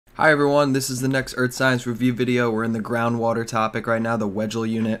Hi everyone, this is the next Earth Science review video. We're in the groundwater topic right now, the Wedgel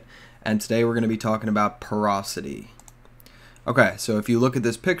unit, and today we're going to be talking about porosity. Okay, so if you look at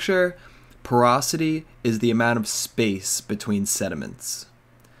this picture, porosity is the amount of space between sediments.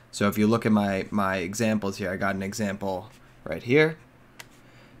 So if you look at my examples here, I got an example right here,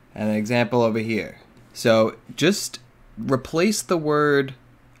 and an example over here. So just replace the word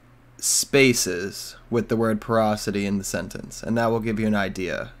spaces with the word porosity in the sentence, and that will give you an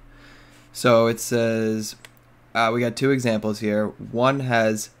idea. So it says, we got two examples here. One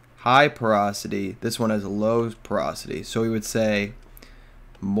has high porosity, this one has low porosity. So we would say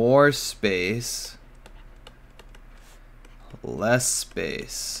more space, less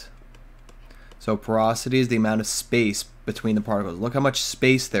space. So porosity is the amount of space between the particles. Look how much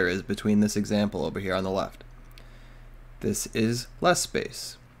space there is between this example over here on the left. This is less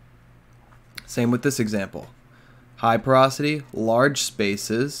space. Same with this example. High porosity, large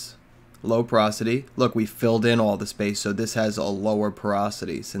spaces. Low porosity, look, we filled in all the space, so this has a lower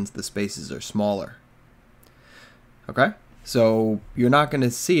porosity since the spaces are smaller. Okay, so you're not going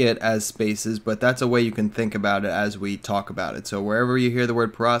to see it as spaces, but that's a way you can think about it as we talk about it. So wherever you hear the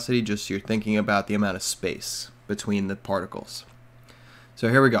word porosity, just you're thinking about the amount of space between the particles. So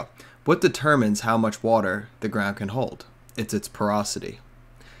here we go. What determines how much water the ground can hold? It's its porosity.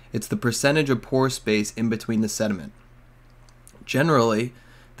 It's the percentage of pore space in between the sediment. Generally,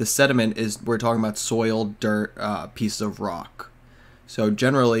 the sediment is, we're talking about soil, dirt, pieces of rock. So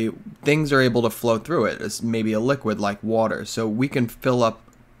generally, things are able to flow through it. It's maybe a liquid like water. So we can fill up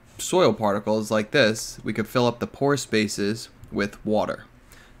soil particles like this. We could fill up the pore spaces with water.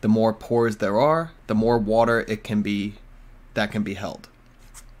 The more pores there are, the more water it can be, that can be held.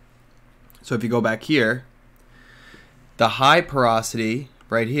 So if you go back here, the high porosity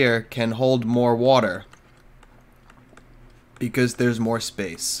right here can hold more water, because there's more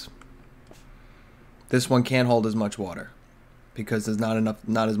space. This one can't hold as much water because there's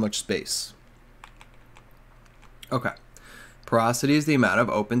not as much space. Okay. Porosity is the amount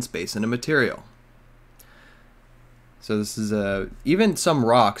of open space in a material. So this is even some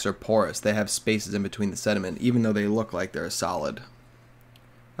rocks are porous. They have spaces in between the sediment, even though they look like they're solid.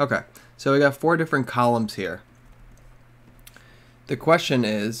 Okay. So we got 4 different columns here. The question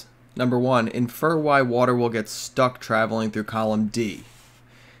is, number 1, infer why water will get stuck traveling through column D.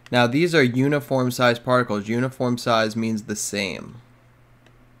 Now these are uniform size particles. Uniform size means the same.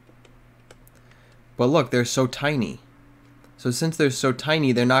 But look, they're so tiny. So since they're so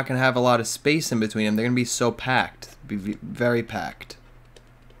tiny, they're not going to have a lot of space in between them. They're going to be so packed, be very packed.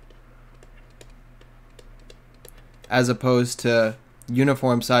 As opposed to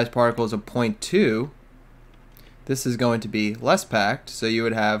uniform size particles of 0.2, this is going to be less packed, so you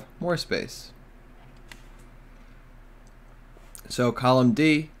would have more space. So column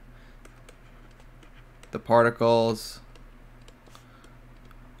D, the particles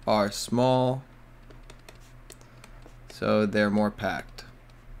are small, so they're more packed.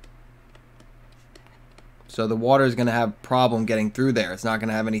 So the water is going to have a problem getting through there. It's not going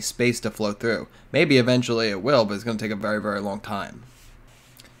to have any space to flow through. Maybe eventually it will, but it's going to take a very, very long time.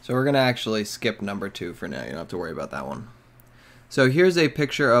 So we're going to actually skip number 2 for now. You don't have to worry about that one. So here's a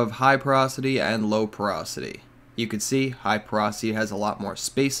picture of high porosity and low porosity. You can see high porosity has a lot more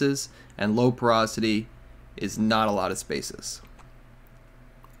spaces, and low porosity is not a lot of spaces.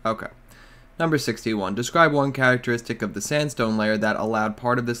 Okay. Number 61. Describe one characteristic of the sandstone layer that allowed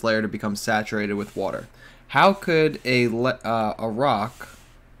part of this layer to become saturated with water. How could a rock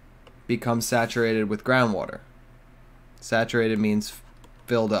become saturated with groundwater? Saturated means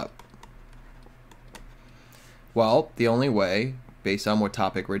filled up. Well, the only way, based on what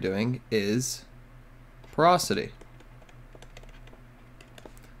topic we're doing, is porosity.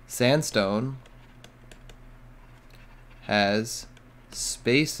 Sandstone has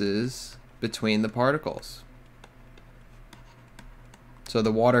spaces between the particles, so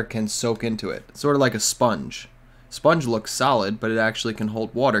the water can soak into it. It's sort of like a sponge. Sponge looks solid, but it actually can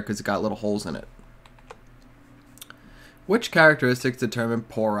hold water because it got little holes in it. Which characteristics determine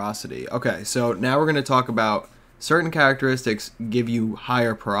porosity? Okay, so now we're going to talk about certain characteristics give you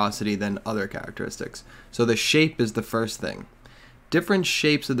higher porosity than other characteristics. So the shape is the first thing. Different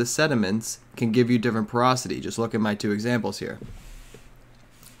shapes of the sediments can give you different porosity. Just look at my 2 examples here.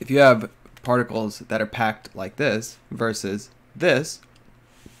 If you have particles that are packed like this versus this,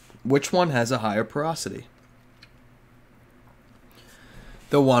 which one has a higher porosity?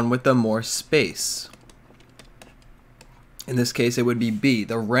 The one with the more space. In this case, it would be B.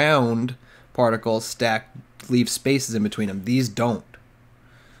 The round particles leave spaces in between them. These don't.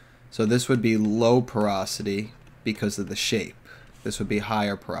 So this would be low porosity because of the shape. This would be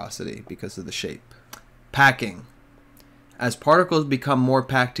higher porosity because of the shape. Packing. As particles become more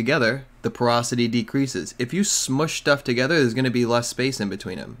packed together, the porosity decreases. If you smush stuff together, there's going to be less space in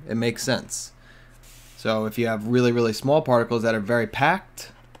between them. It makes sense. So if you have really, really small particles that are very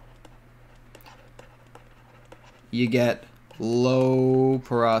packed, you get low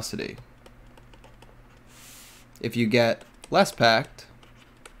porosity. If you get less packed,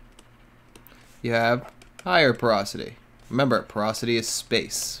 you have higher porosity. Remember, porosity is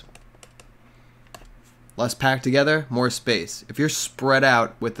space. Less packed together, more space. If you're spread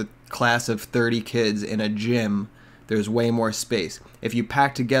out with a class of 30 kids in a gym, there's way more space. If you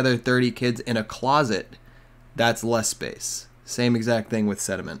pack together 30 kids in a closet, that's less space. Same exact thing with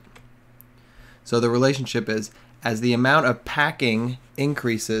sediment. So the relationship is, as the amount of packing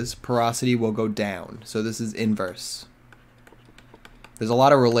increases, porosity will go down. So this is inverse. There's a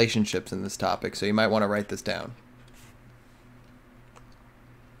lot of relationships in this topic, so you might want to write this down.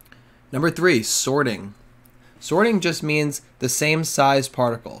 Number 3, sorting. Sorting just means the same size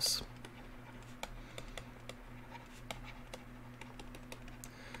particles.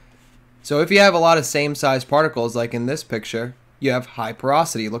 So if you have a lot of same size particles, like in this picture, you have high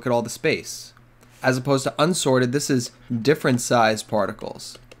porosity. Look at all the space. As opposed to unsorted, this is different size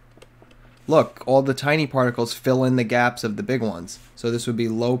particles. Look, all the tiny particles fill in the gaps of the big ones. So this would be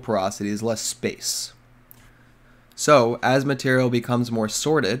low porosity, there's less space. So as material becomes more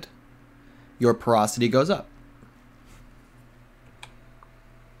sorted, your porosity goes up.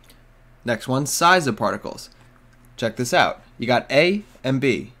 Next one, size of particles. Check this out. You got A and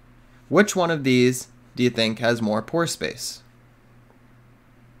B. Which one of these do you think has more pore space?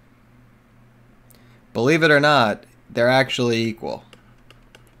 Believe it or not, they're actually equal.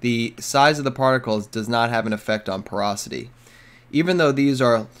 The size of the particles does not have an effect on porosity. Even though these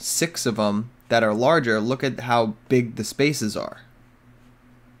are 6 of them that are larger, look at how big the spaces are.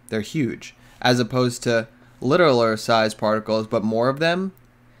 They're huge. As opposed to littler size particles, but more of them,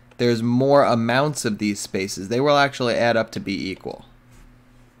 there's more amounts of these spaces. They will actually add up to be equal.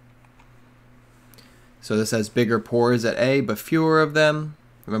 So this has bigger pores at A, but fewer of them.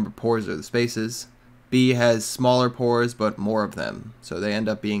 Remember, pores are the spaces. B has smaller pores, but more of them. So they end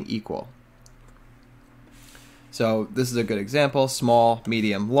up being equal. So this is a good example. Small,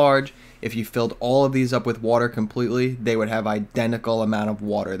 medium, large. If you filled all of these up with water completely, they would have identical amount of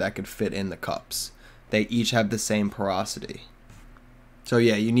water that could fit in the cups. They each have the same porosity. So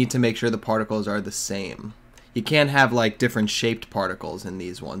yeah, you need to make sure the particles are the same. You can't have like different shaped particles in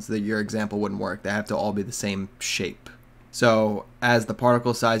these ones. Your example wouldn't work. They have to all be the same shape. So as the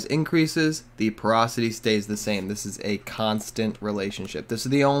particle size increases, the porosity stays the same. This is a constant relationship. This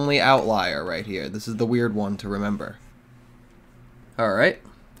is the only outlier right here. This is the weird one to remember. All right,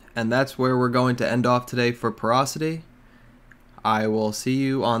 and that's where we're going to end off today for porosity. I will see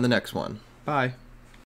you on the next one. Bye.